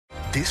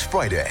This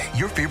Friday,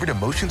 your favorite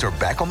emotions are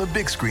back on the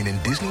big screen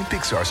in Disney and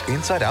Pixar's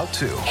Inside Out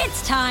 2.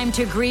 It's time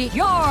to greet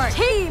your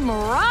Team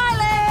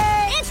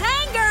Riley. It's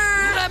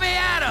anger. Let me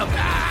at him.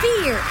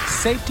 Fear.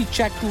 Safety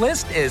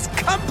checklist is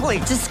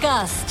complete.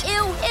 Disgust.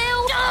 Ew.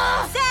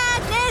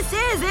 Sadness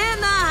is in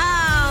the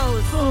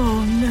house.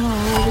 Oh, no.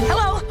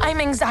 Hello, I'm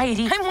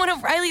anxiety. I'm one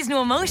of Riley's new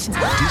emotions.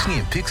 Disney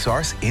and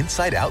Pixar's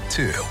Inside Out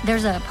 2.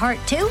 There's a part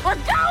 2? We're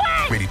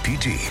going! Rated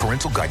PG.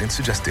 Parental guidance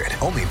suggested.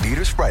 Only in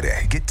theaters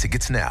Friday. Get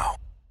tickets now.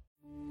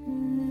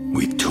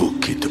 We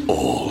took it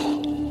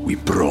all. We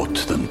brought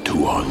them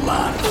to our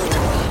land.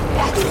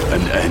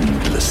 An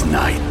endless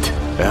night,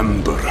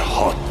 ember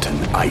hot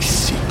and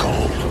icy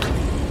cold.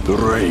 The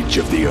rage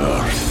of the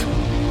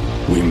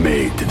earth. We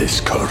made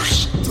this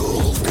curse.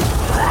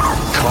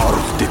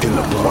 Carved it in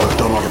the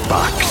blood on our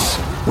backs.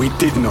 We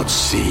did not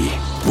see.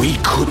 We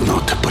could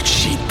not, but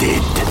she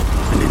did.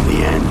 And in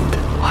the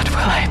end... What will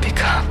I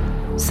become?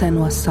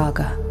 Senua's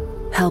Saga.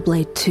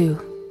 Hellblade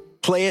 2.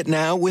 Play it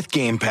now with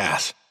Game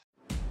Pass.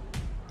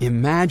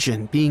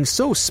 Imagine being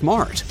so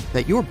smart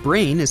that your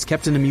brain is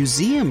kept in a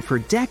museum for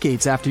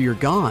decades after you're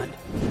gone.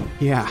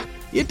 Yeah,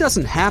 it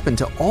doesn't happen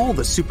to all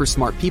the super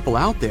smart people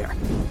out there,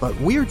 but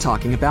we're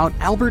talking about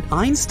Albert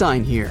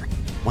Einstein here,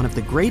 one of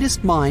the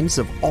greatest minds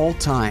of all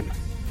time.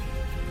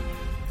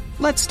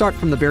 Let's start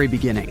from the very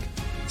beginning.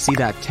 See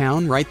that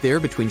town right there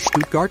between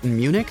Stuttgart and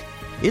Munich?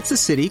 It's a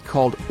city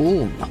called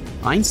Ulm,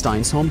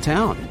 Einstein's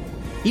hometown.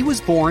 He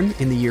was born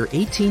in the year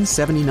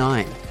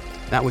 1879.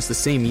 That was the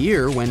same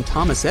year when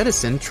Thomas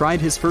Edison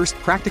tried his first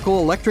practical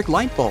electric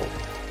light bulb,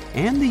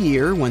 and the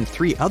year when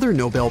 3 other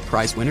Nobel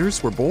Prize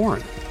winners were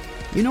born.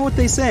 You know what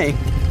they say,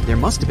 there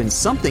must have been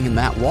something in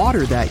that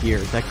water that year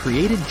that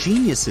created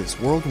geniuses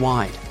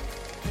worldwide.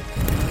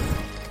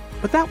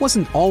 But that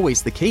wasn't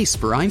always the case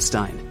for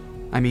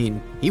Einstein. I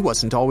mean, he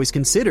wasn't always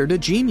considered a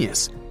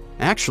genius.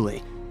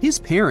 Actually, his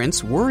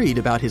parents worried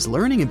about his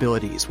learning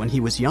abilities when he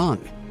was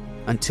young.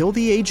 Until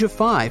the age of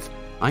 5,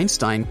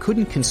 Einstein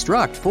couldn't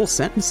construct full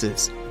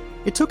sentences.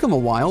 It took him a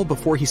while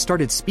before he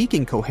started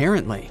speaking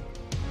coherently.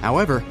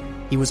 However,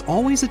 he was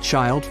always a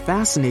child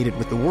fascinated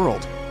with the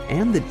world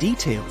and the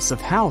details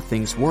of how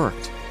things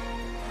worked.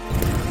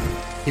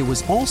 It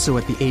was also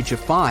at the age of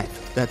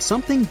 5 that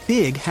something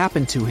big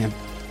happened to him.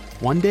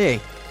 One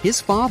day,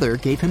 his father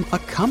gave him a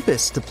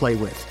compass to play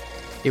with.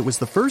 It was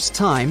the first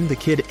time the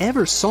kid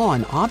ever saw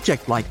an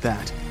object like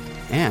that,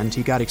 and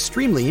he got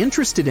extremely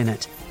interested in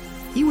it.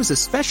 He was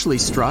especially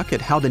struck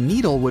at how the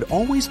needle would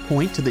always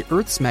point to the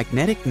Earth's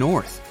magnetic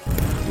north.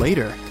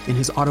 Later, in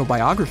his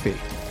autobiography,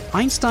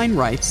 Einstein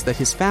writes that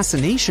his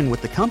fascination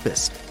with the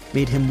compass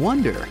made him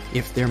wonder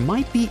if there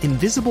might be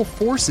invisible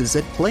forces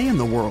at play in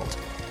the world.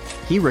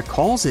 He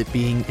recalls it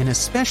being an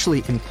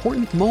especially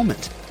important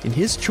moment in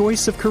his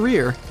choice of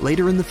career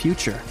later in the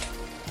future.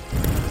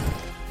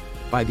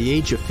 By the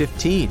age of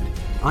 15,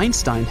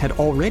 Einstein had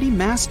already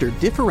mastered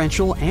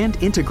differential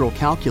and integral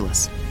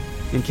calculus.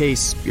 In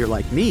case you're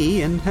like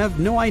me and have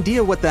no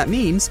idea what that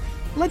means,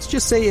 let's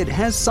just say it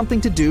has something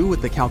to do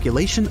with the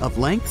calculation of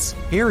lengths,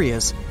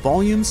 areas,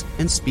 volumes,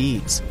 and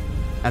speeds.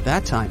 At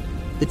that time,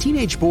 the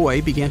teenage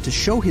boy began to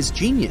show his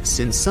genius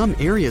in some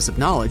areas of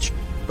knowledge,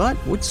 but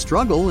would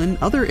struggle in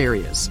other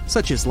areas,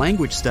 such as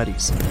language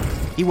studies.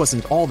 He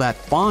wasn't all that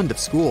fond of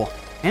school,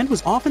 and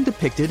was often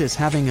depicted as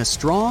having a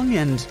strong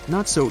and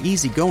not so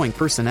easygoing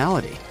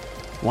personality.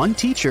 One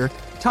teacher,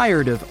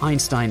 tired of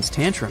Einstein's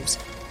tantrums,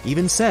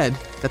 even said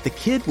that the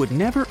kid would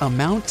never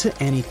amount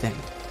to anything.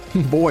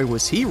 Boy,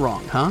 was he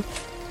wrong, huh?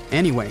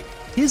 Anyway,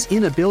 his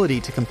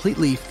inability to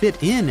completely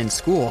fit in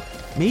school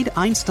made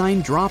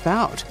Einstein drop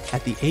out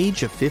at the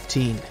age of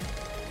 15.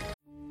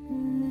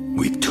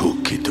 We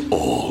took it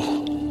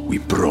all. We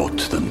brought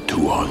them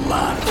to our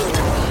land.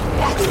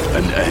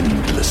 An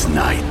endless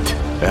night,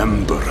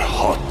 ember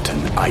hot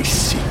and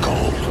icy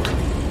cold.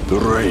 The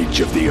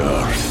rage of the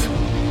earth.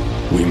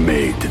 We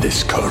made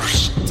this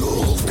curse.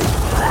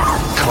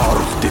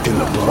 Carved it in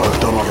the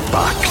blood on our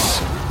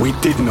backs. We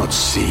did not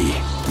see.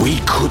 We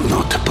could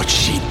not, but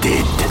she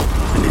did.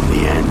 And in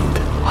the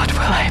end... What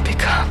will I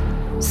become?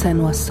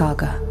 Senua's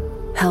Saga.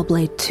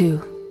 Hellblade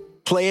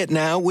 2. Play it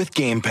now with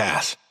Game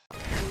Pass.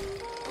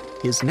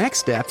 His next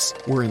steps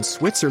were in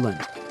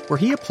Switzerland, where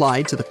he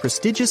applied to the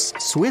prestigious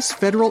Swiss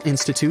Federal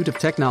Institute of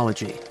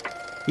Technology.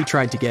 He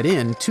tried to get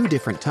in 2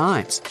 different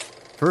times.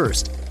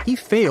 First, he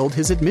failed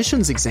his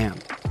admissions exam.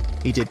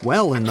 He did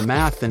well in the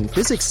math and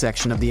physics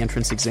section of the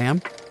entrance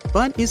exam,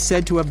 but is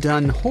said to have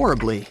done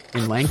horribly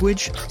in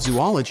language,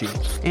 zoology,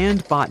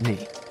 and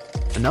botany.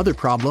 Another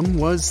problem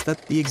was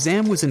that the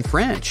exam was in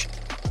French.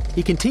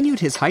 He continued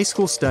his high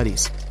school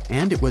studies,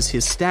 and it was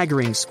his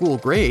staggering school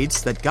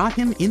grades that got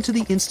him into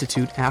the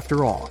institute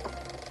after all.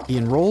 He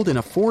enrolled in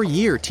a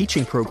 4-year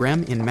teaching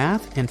program in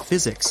math and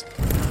physics.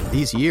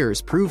 These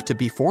years proved to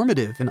be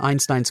formative in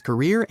Einstein's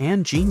career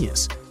and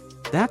genius.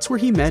 That's where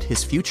he met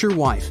his future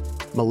wife,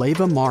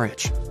 Mileva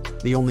Maric,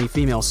 the only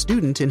female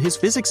student in his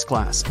physics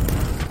class.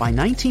 By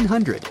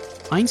 1900,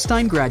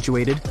 Einstein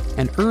graduated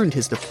and earned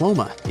his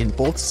diploma in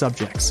both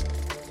subjects.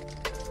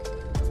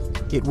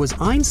 It was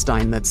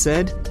Einstein that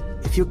said,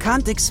 "If If you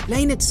can't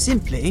explain it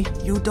simply,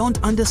 you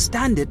don't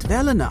understand it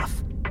well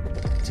enough.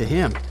 To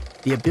him,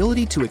 the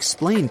ability to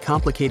explain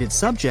complicated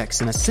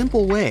subjects in a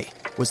simple way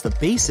was the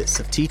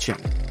basis of teaching.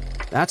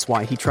 That's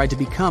why he tried to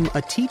become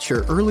a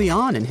teacher early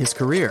on in his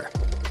career.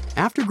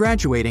 After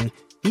graduating,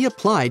 he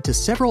applied to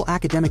several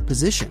academic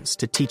positions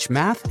to teach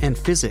math and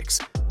physics,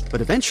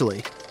 but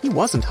eventually, he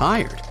wasn't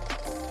hired.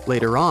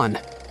 Later on,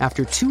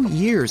 after 2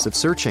 years of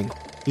searching,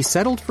 he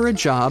settled for a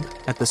job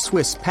at the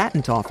Swiss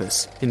Patent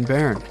Office in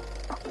Bern.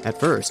 At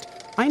first,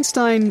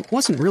 Einstein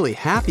wasn't really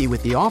happy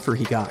with the offer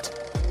he got.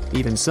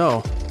 Even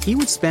so, he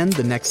would spend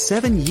the next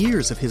 7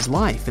 years of his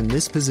life in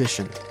this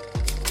position.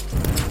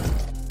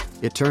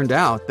 It turned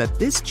out that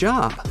this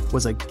job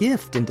was a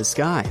gift in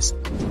disguise.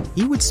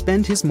 He would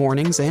spend his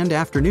mornings and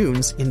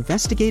afternoons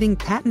investigating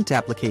patent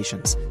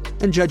applications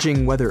and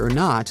judging whether or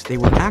not they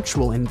were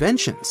actual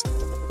inventions.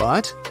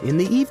 But in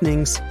the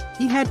evenings,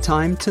 he had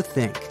time to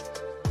think.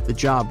 The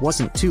job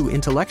wasn't too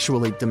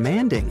intellectually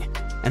demanding,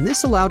 and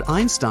this allowed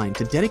Einstein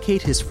to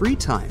dedicate his free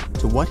time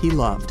to what he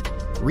loved,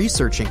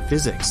 researching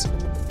physics.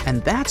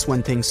 And that's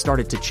when things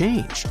started to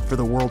change for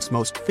the world's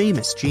most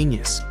famous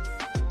genius.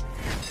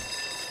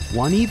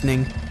 One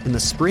evening, in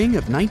the spring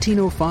of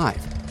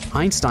 1905,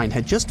 Einstein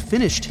had just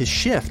finished his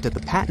shift at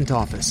the patent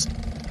office.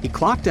 He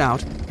clocked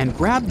out and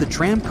grabbed the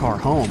tram car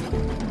home.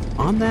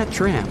 On that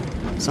tram,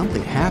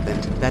 something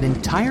happened that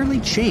entirely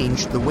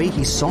changed the way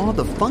he saw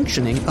the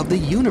functioning of the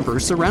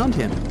universe around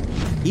him.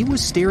 He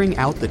was staring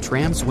out the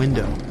tram's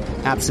window,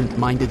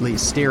 absent-mindedly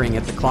staring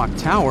at the clock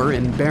tower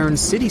in Bern's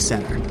city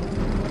center.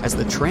 As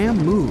the tram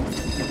moved,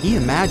 he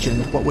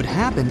imagined what would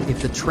happen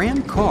if the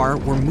tram car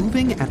were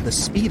moving at the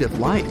speed of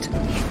light.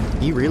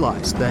 He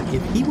realized that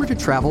if he were to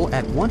travel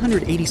at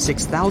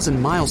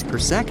 186,000 miles per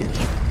second,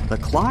 the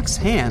clock's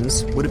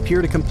hands would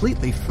appear to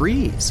completely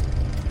freeze.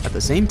 At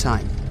the same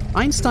time,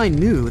 Einstein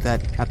knew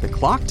that at the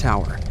clock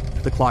tower,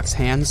 the clock's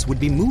hands would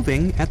be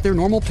moving at their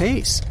normal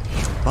pace.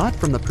 But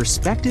from the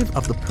perspective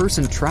of the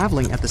person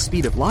traveling at the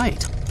speed of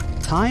light,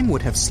 time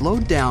would have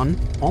slowed down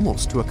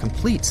almost to a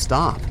complete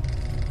stop.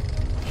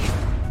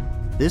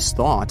 This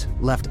thought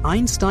left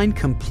Einstein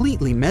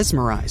completely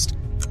mesmerized.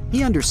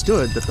 He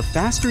understood that the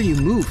faster you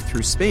move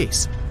through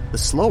space, the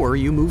slower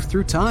you move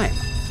through time.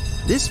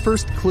 This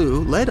first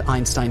clue led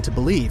Einstein to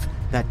believe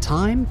that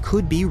time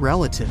could be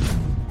relative.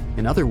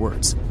 In other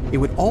words, it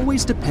would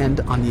always depend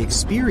on the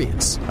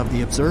experience of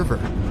the observer.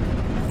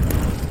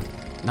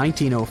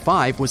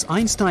 1905 was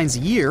Einstein's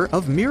year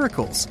of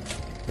miracles.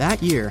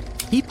 That year,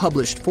 he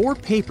published 4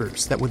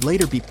 papers that would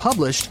later be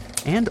published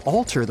and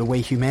alter the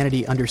way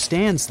humanity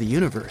understands the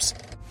universe.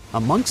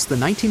 Amongst the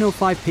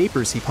 1905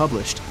 papers he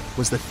published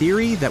was the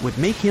theory that would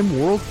make him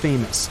world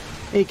famous,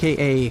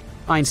 aka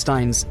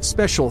Einstein's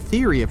special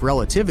theory of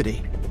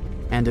relativity.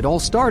 And it all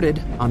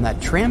started on that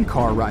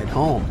tramcar ride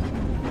home.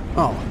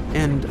 Oh,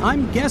 and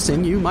I'm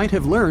guessing you might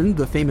have learned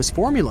the famous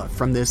formula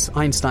from this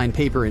Einstein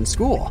paper in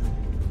school.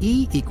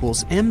 E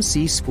equals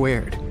mc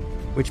squared,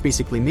 which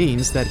basically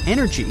means that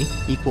energy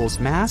equals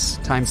mass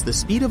times the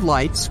speed of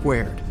light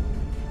squared.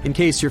 In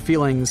case you're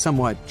feeling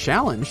somewhat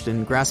challenged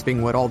in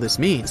grasping what all this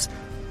means,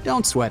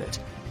 don't sweat it.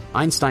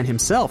 Einstein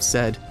himself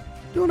said,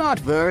 "Do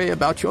not worry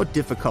about your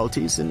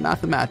difficulties in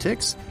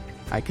mathematics.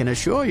 I can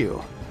assure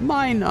you,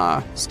 mine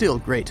are still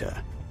greater."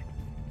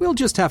 We'll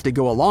just have to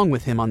go along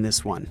with him on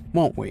this one,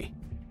 won't we?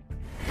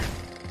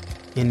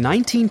 In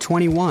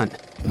 1921,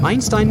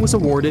 Einstein was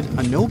awarded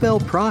a Nobel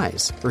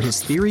Prize for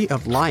his theory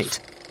of light,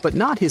 but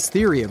not his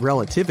theory of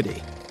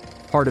relativity.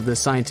 Part of the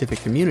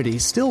scientific community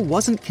still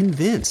wasn't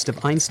convinced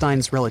of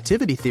Einstein's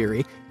relativity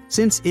theory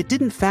since it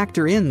didn't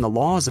factor in the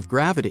laws of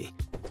gravity.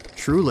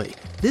 Truly,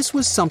 this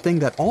was something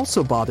that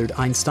also bothered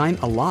Einstein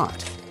a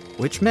lot,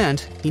 which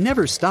meant he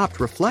never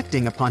stopped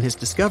reflecting upon his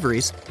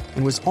discoveries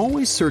and was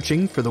always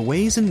searching for the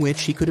ways in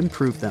which he could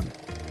improve them.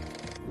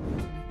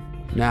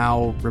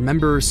 Now,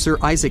 remember Sir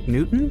Isaac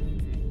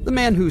Newton? The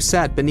man who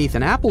sat beneath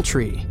an apple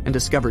tree and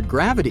discovered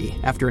gravity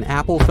after an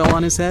apple fell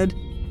on his head?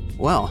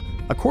 Well,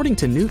 according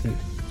to Newton,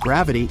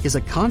 gravity is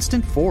a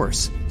constant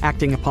force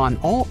acting upon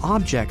all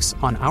objects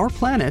on our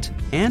planet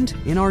and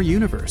in our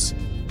universe.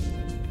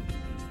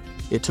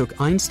 It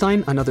took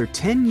Einstein another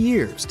 10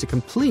 years to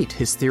complete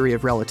his theory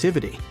of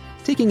relativity,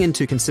 taking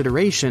into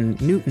consideration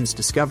Newton's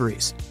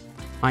discoveries.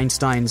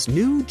 Einstein's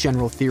new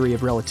general theory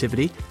of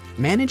relativity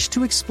managed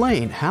to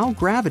explain how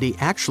gravity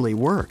actually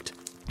worked.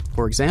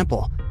 For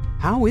example,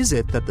 how is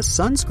it that the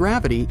sun's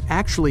gravity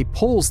actually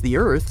pulls the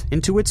Earth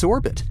into its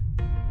orbit?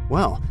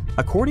 Well,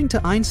 according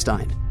to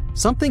Einstein,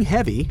 something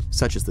heavy,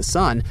 such as the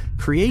sun,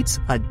 creates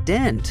a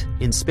dent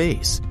in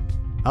space.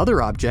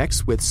 Other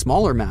objects with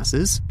smaller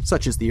masses,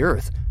 such as the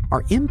Earth,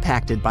 are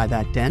impacted by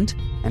that dent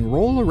and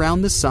roll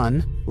around the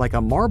sun like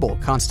a marble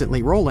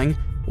constantly rolling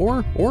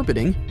or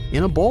orbiting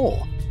in a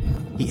bowl.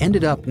 He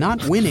ended up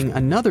not winning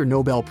another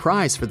Nobel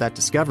Prize for that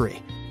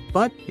discovery,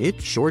 but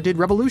it sure did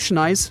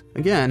revolutionize,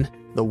 again,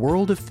 the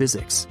world of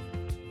physics.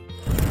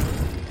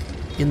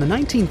 In the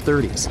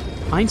 1930s,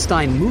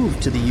 Einstein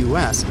moved to the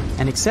US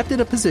and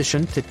accepted a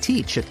position to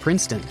teach at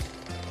Princeton.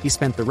 He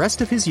spent the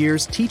rest of his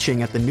years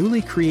teaching at the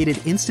newly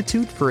created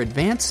Institute for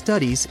Advanced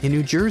Studies in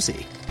New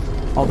Jersey.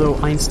 Although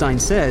Einstein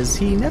says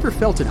he never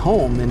felt at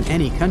home in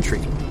any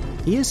country,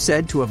 he is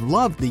said to have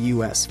loved the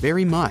U.S.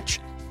 very much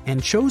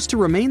and chose to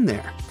remain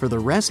there for the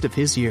rest of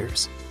his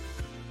years.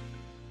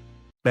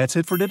 That's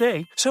it for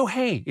today. So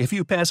hey, if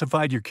you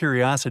pacified your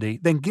curiosity,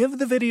 then give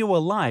the video a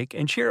like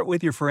and share it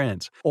with your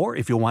friends. Or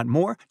if you want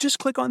more, just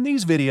click on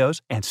these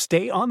videos and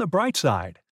stay on the bright side.